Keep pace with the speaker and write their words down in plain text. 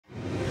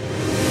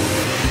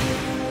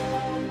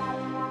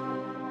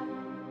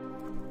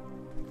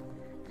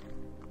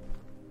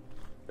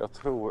Jag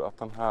tror att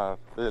den här,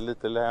 det är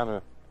lite lä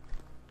nu.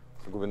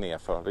 Så går vi ner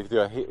för, vilket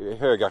jag är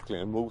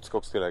högaktning emot ska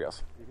också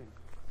tilläggas.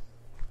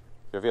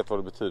 Jag vet vad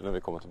det betyder när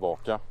vi kommer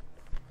tillbaka.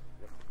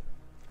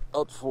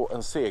 Att få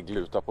en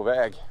segluta på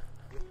väg.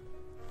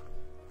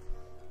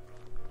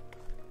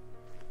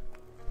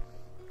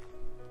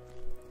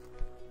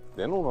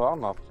 Det är nog något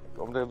annat,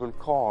 om det är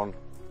vulkan.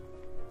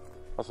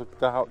 Alltså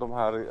de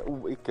här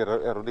icke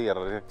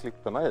eroderade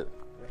klipporna i.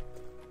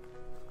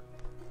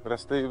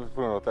 Resten är ju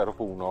på grund av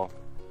erosion och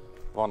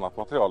annat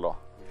material då.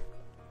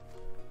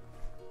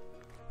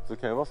 Så det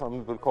kan ju vara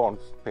som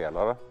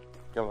vulkanpelare,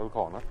 gamla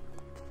vulkaner.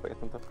 Jag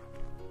vet inte.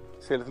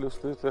 Ser lite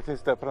lustigt ut. Det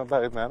finns det på den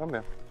berget med om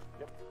det.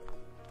 Ja.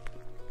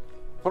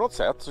 På något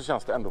sätt så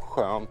känns det ändå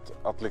skönt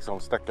att liksom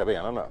sträcka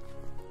benen nu.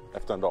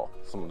 Efter en dag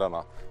som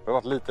denna. Det har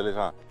varit lite så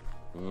här.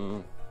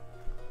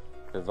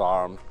 Det är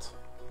varmt.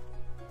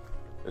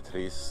 Det är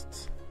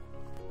trist.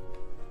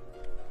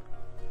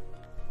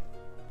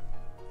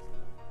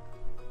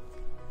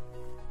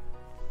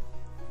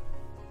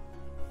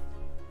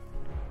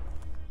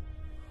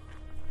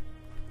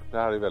 Det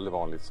här är väldigt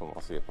vanligt som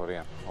man ser på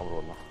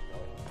renområdena.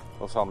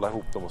 De samlar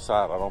ihop dem och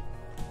särar dem.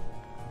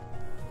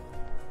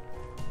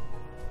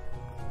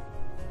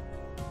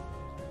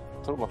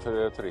 Jag tror att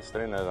det är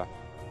turister inne i den.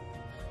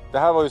 Det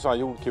här var ju sådana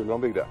jordkulor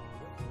de byggde.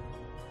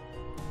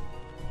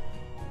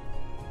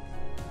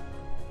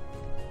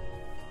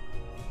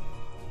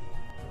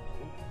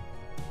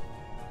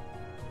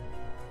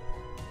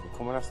 Vi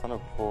kommer nästan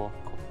upp på...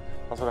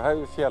 Alltså det här är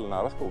ju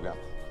fjällnära skogen.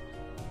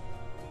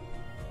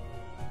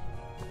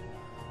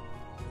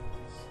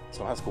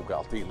 Sån här skog har jag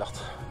alltid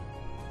gillat.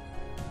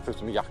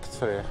 Förutom jakt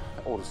för det är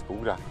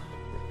orrskog där.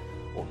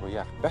 Orr och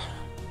järpe.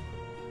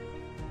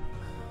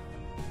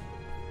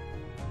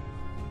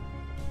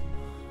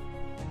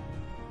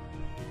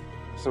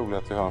 Så roligt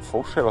att vi har en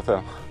fors hela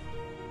tiden.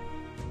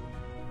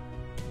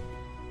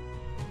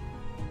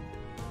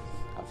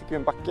 Här fick vi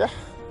en backe.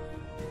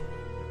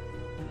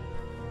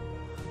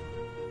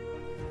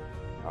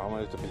 Ja, man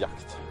är ute på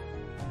jakt.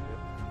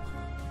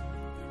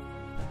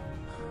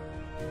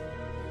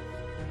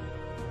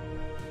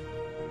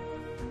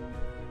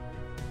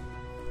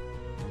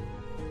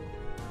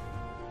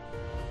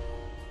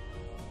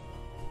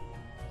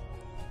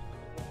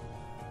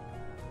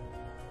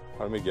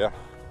 Har du myggor?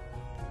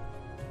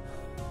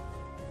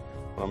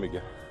 Har du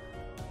myggor?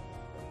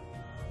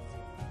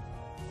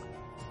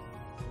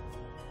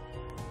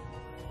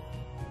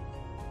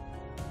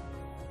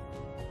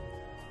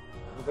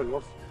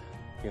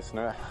 Det finns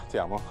snö till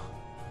Aamu.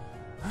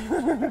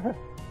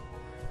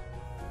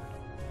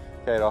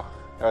 Okej då,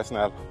 jag är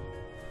snäll.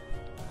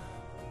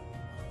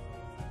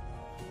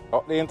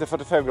 Ja, det är inte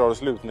 45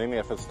 graders lutning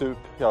ner för ett stup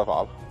i alla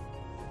fall.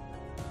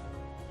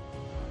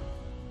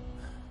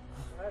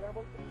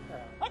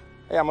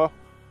 Hej Aamu.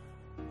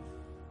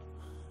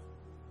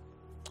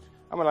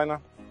 Aamu Lina.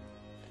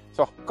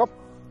 Så, kom.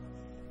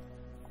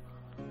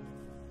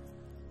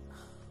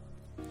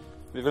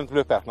 Vi vill inte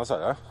bli uppätna så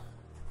här.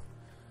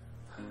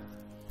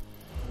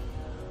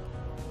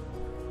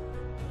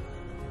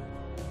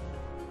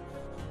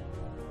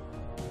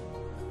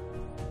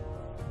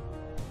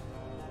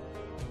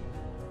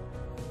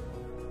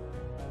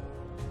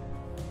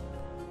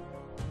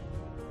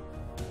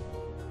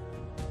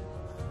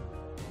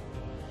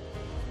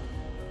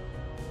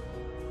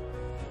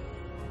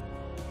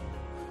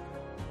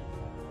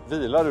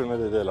 Vilar du när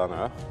vi vilar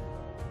nu?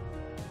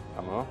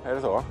 Ja, är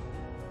det så?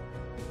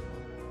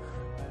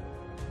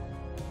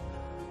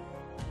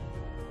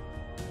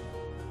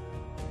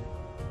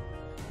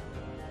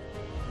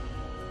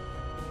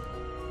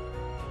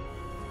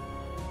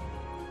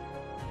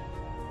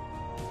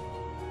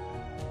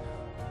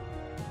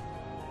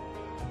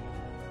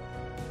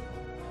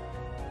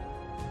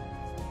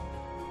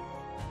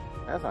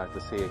 Det är så här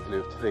lite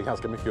seglut. Det är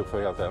ganska mycket uppför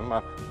hela tiden,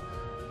 men...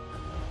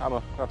 Ja,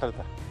 men vänta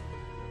lite.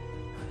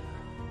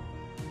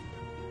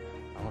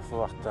 Man får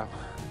vatten.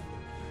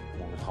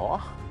 Hon vill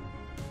ha.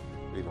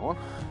 Vill hon?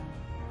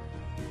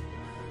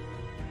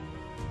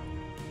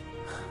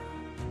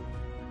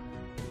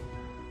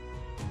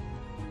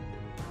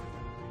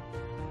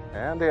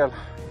 En del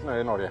snö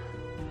i Norge.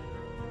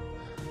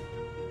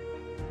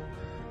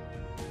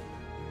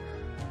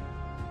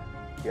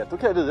 Helt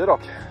okej vyer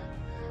dock.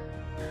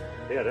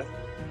 Det är det.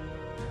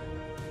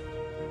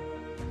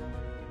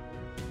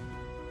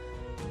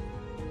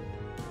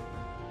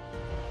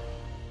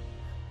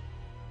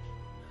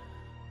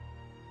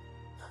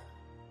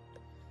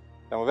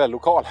 Den var väldigt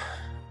lokal.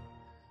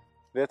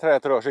 Det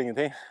trädet rör sig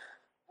ingenting.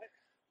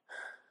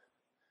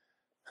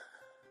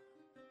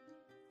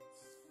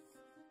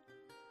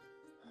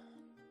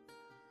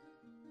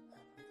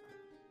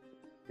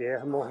 Det är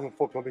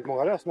folk som har byggt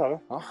många lösningar.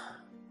 Ja.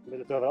 Det är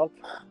lite överallt.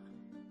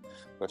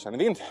 Jag känner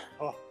vind.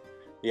 Ja.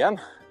 Igen.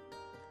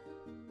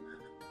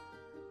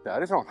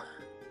 Därifrån.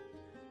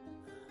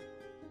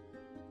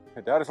 Det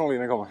är därifrån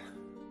vinden kommer.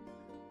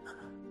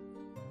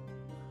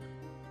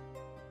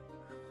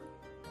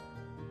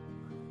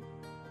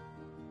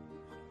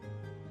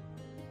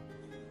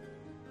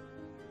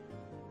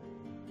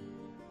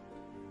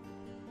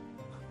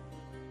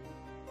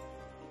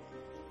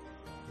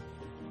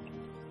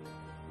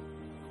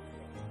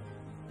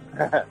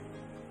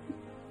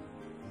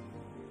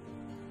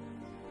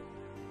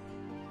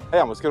 Hej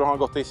Aamu, ska du ha en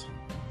gott is?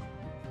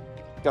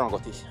 Ska du ha en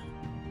gott is?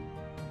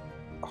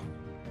 Ja.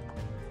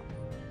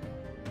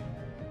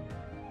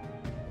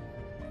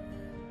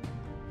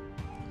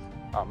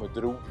 Aamu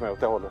drog mig åt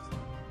det hållet.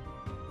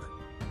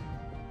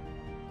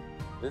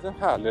 Lite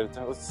härlig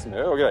lite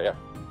snö och grejer.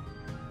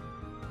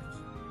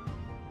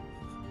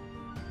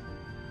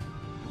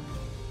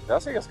 Det här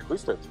ser ganska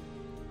schysst ut.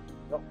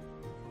 Ja.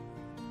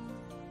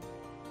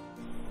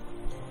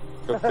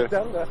 Den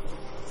där.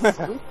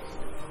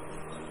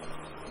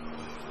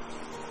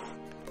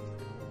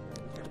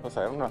 Vad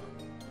säger de nu?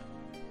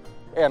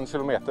 1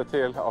 kilometer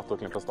till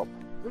Atoklinten stopp.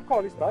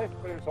 Vulkaniskt berg,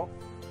 vad är det du sa?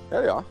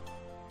 Ja.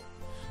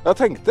 Jag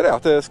tänkte det,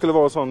 att det skulle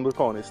vara sån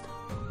vulkaniskt.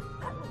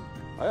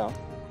 Ja.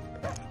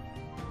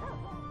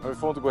 Men vi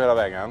får inte gå hela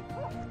vägen.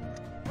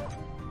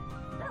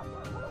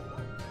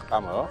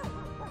 Aamu då?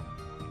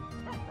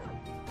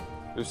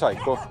 Är du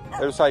psycho?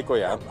 Är du psycho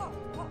igen?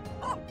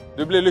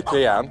 Du blir lycklig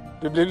igen.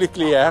 Du blir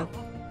lycklig igen.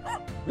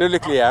 Blir du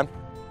lycklig igen?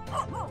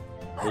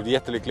 Är du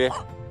jättelycklig?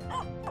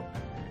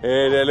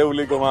 Är det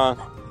roligt, gumman?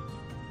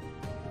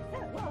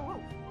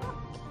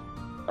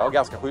 Ja,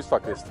 ganska schysst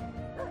faktiskt.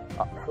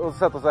 Ja, och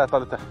sätta oss och äta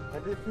lite.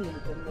 Det är en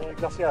liten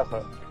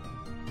glaciärsjö.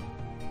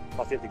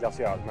 Fast det är inte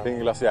glaciär. Men Det är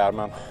ingen glaciär,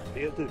 men...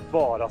 det är typ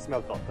bara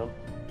smältvatten.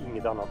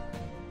 Inget annat.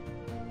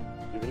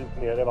 Du vill inte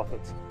ner i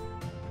vattnet.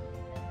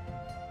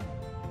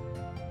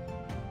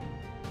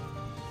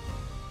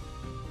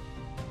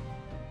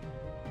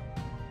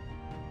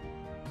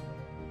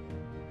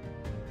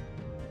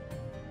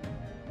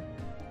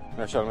 Men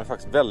jag känner mig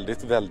faktiskt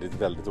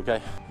väldigt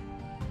okej.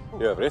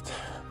 I övrigt.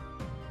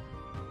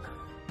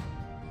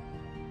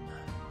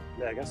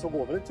 Lägen så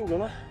går väl inte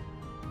solen?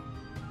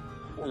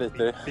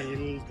 Lite.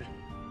 Bild.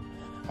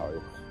 Ja,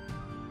 jo.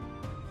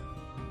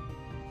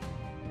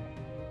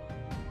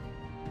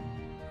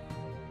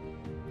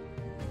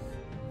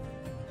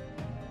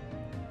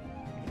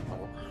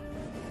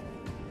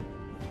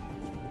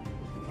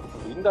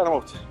 In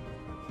däremot.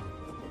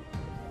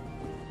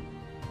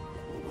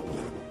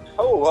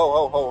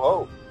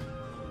 Ho.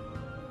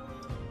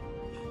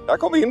 Där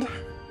kom in.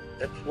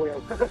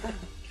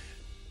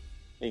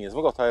 Ingen som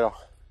har gått här idag.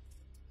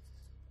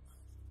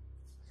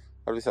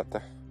 Har vi sett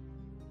det?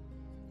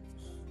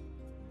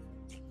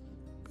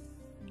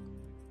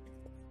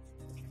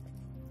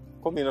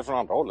 Kom in från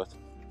andra hållet.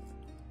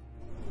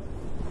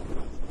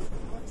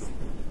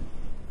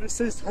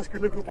 Precis, jag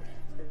skulle gå.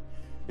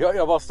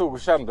 Jag bara stod och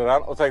kände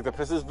den och tänkte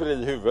precis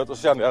bredvid huvudet och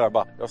så kände jag den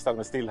bara, jag ställer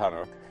mig still här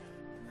nu.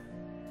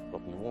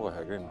 Låt mig vara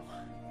högre innan.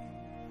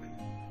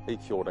 Jag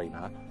gick fjorda in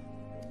här.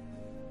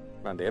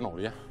 Men det är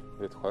Norge.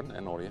 Det är ett sjön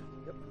är Norge.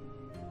 Ja.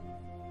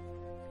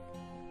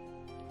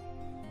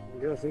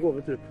 Gränsen går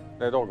väl typ.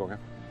 Det är dalgången.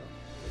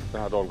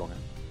 Den här dalgången.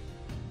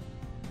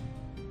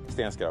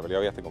 Stenskravel,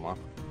 jag vet inte om man.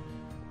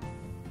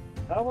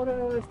 Här var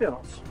det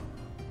stenhals.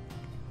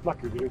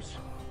 Mackelgrus.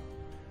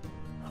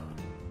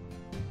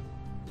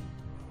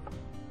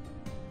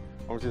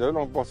 Om vi tittar hur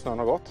långt bort snön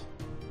har gått.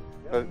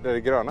 Ja. Där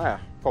det gröna är,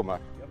 kommer.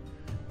 Ja.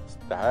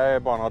 Det här är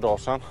bara några dagar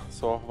sedan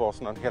så var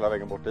snön hela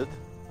vägen bort dit.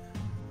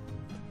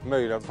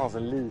 Möjligen fanns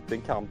en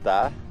liten kant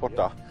där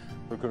borta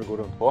som du kunde gå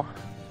runt på.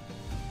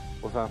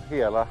 Och sen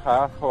hela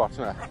här har varit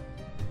snö.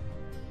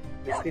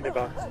 Det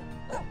innebär att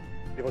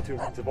det var tur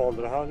att inte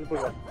valde det här i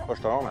början.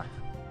 Första dagen är.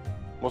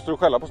 Måste du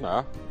skälla på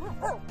snö?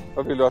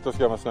 Vad vill du att jag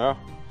ska göra med snö?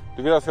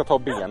 Du vill att jag ska ta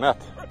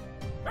benet.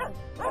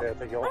 Det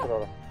tänker jag inte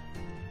röra.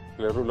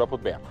 Eller rulla på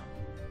ett ben.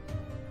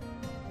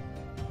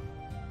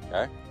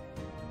 Okej.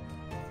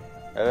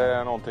 Är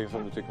det någonting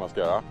som du tycker man ska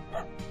göra?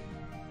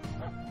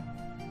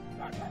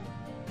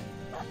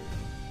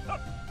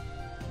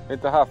 Jag är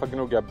inte här för att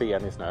gnugga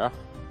ben i snö.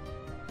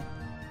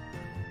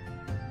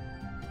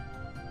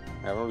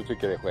 Även om du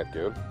tycker det är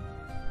skitkul.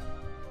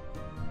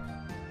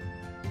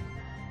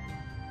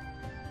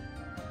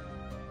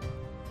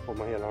 Får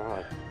man hela den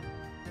här.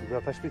 Det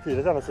börjar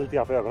perspektivet även se lite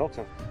grann för ögonen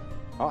också.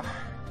 Ja.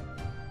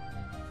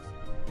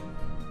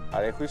 Ja,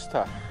 det är schysst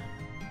här.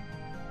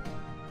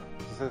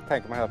 Så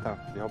tänker man hela tiden,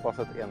 vi har bara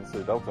sett en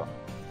sida också.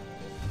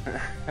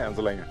 Än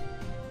så länge.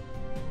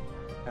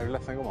 Är du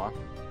ledsen, gumman?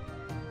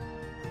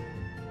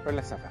 Vad är du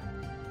ledsen för?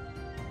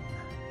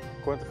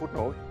 Går det inte fort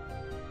nog?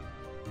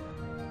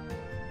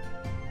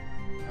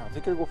 Jag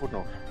tycker det går fort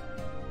nog.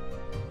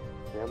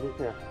 Det är en bit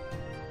ner.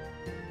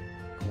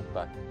 Kom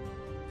där.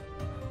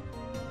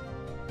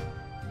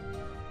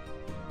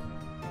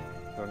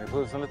 Drar ni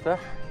pulsen lite.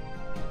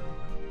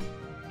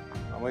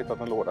 Jag har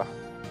hittat en låda.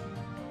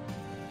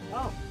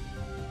 Ja.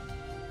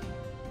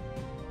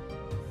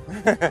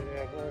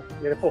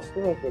 Är det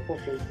posten uppe?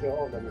 Posten ska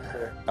avlämnas.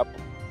 Ja.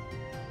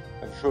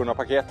 En försvunna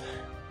paket.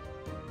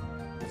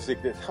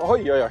 Försiktigt.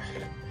 Oj.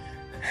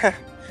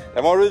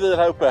 Det var revir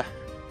här uppe.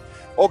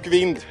 Och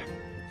vind.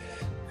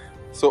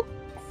 Så.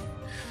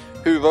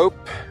 Huva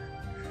upp.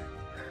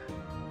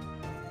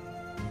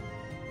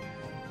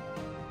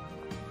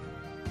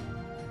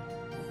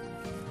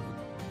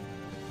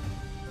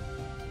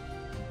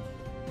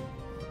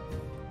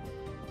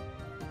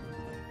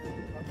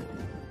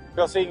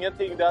 Jag ser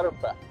ingenting där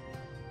uppe.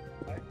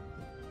 Nej.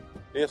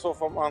 Det är så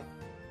får man...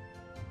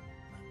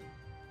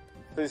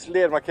 Precis,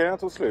 ledmarkeringen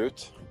tog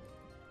slut.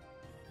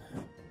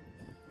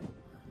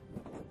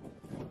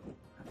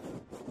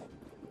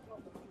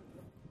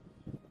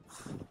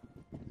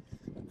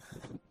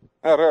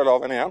 Här är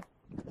rödlaven igen.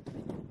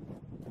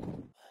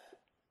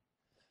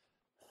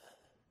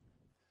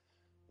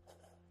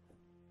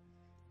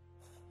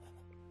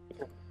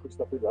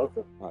 Schyssta piller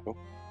också. Ja,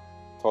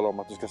 tala om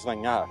att du ska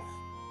svänga här.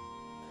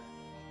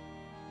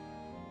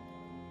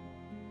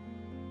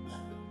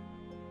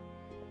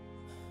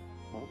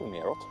 Jag går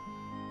neråt.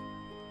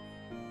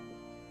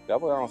 Där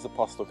var jag annars ett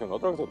pass då kunde ha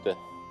dragit upp det.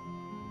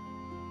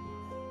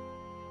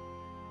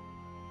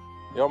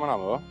 Ja men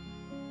Aamu,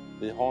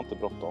 vi har inte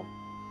bråttom.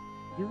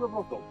 Du har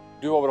bråttom.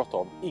 Du har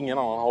bråttom. Ingen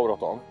annan har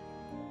bråttom.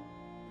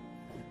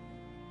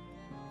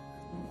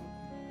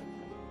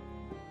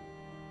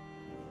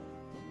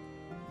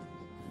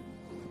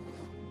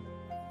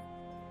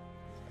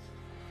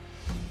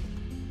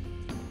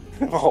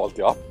 Halt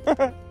ja.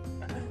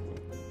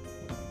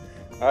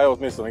 Jag är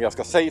åtminstone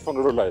ganska safe om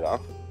du rullar i den.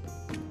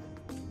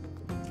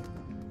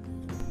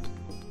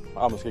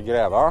 Aamu ska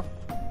gräva.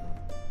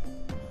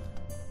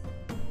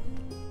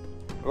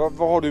 Vad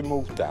har du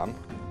emot den?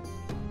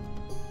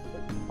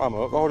 Aamu,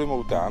 vad har du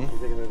emot den?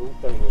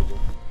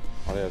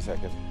 Ja, det är det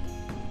säkert.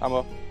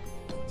 Aamu,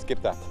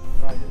 skip that.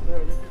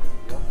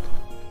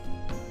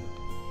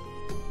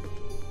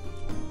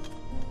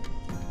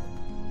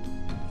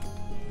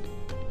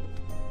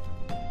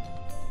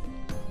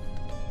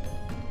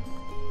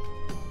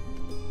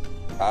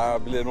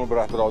 Det blir nog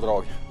bra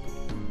drag.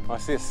 Man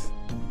ses.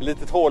 Ett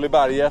litet hål i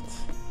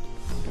berget.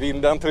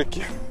 Vinden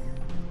trycker.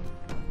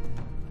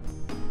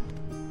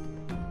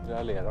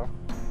 Där leder.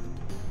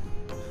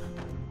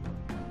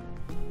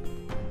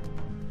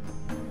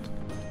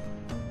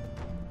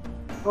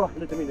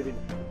 Lite mindre vind.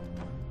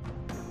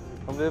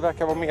 Om det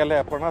verkar vara mer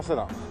lä på den här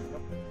sidan.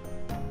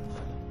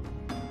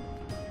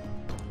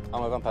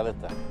 Ja, men vänta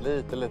lite.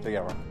 Lite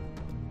grann.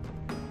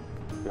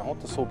 Jag har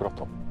inte så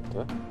bråttom. Det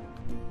är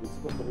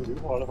så bråttom hur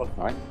du har i alla fall.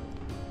 Nej.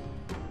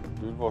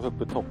 Du var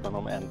uppe i toppen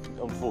om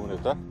 2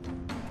 minuter.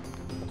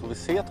 Jag tror vi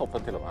ser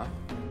toppen till och med.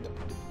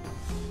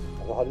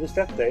 Alltså, hade vi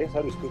släppt dig så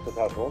hade du skuttat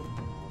härifrån.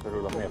 Du har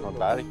rullat ner från ett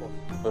berg.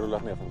 Du har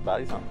rullat ner från ett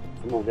berg sen.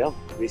 Förmodligen.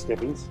 Risken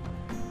finns.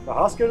 Ja,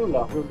 här ska jag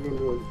rulla. Rull.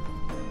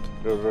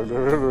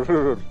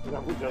 Rull.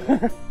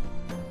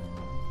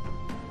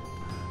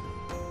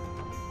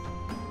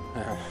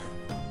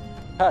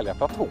 Härliga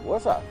platåer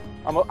så här.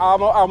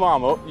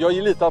 Aamu. Jag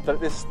litar inte.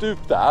 Det är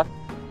stup där.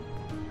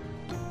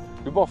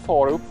 Du bara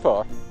far upp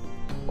för.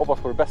 Hoppas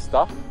på det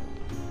bästa.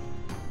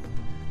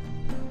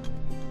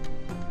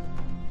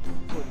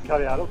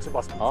 Karriär också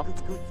bara ja.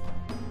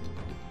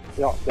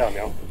 Ja, där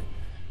med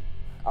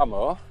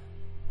han.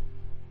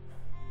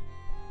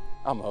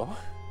 Aamu.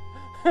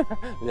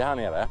 Vi är här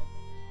nere.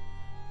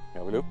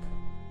 Jag vill upp.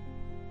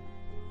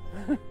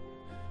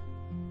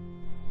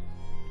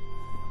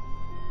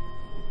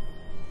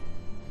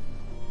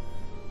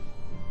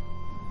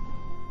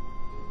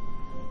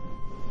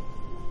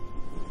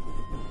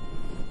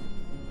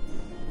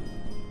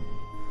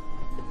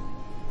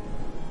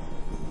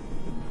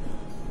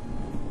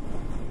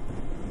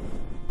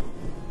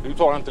 Du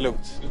tar det inte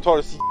lugnt. Du tar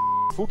det så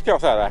fort kan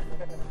jag säga det.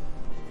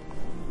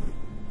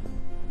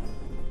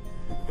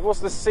 Du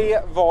måste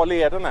se var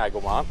leden är,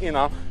 gumman,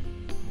 innan.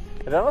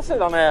 Den andra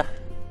sidan är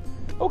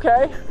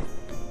okej.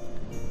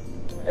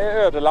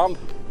 Är ödeland.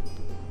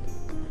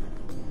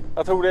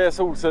 Jag tror det är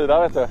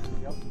solsida, vet du.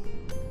 Ja.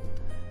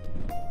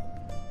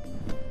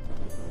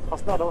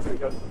 Fastna då,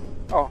 snickare.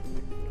 Ja.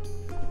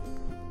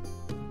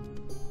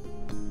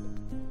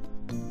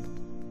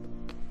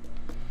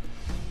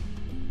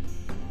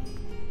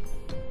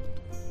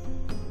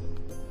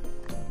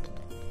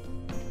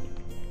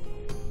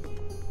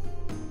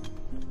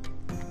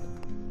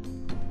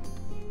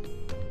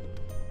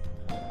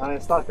 Det är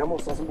starka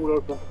mossan som bor där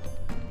uppe.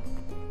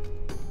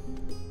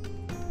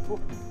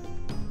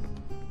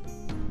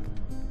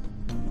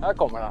 Här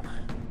kommer den.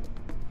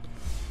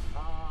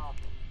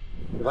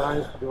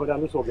 Det var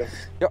den du såg.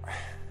 Ja.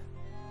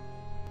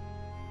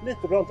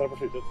 Lite brantare på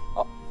slutet.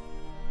 Ja.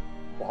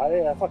 Det här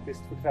är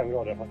faktiskt 45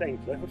 grader, fast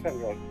enklare 45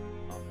 grader.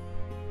 Ja.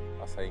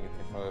 Jag säger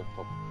ingenting från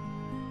topp.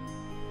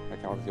 Det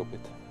kan vara lite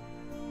jobbigt.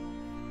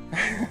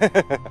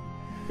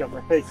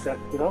 Gamla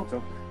fake-sätterna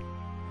också.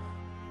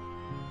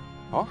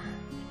 Ja.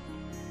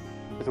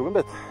 Det tog en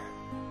bit.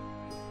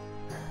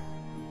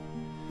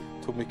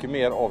 Det tog mycket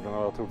mer av den än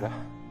jag trodde.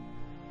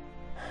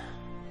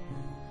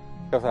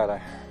 Ska jag säga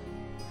dig.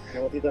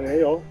 Kan man titta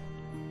ner, ja.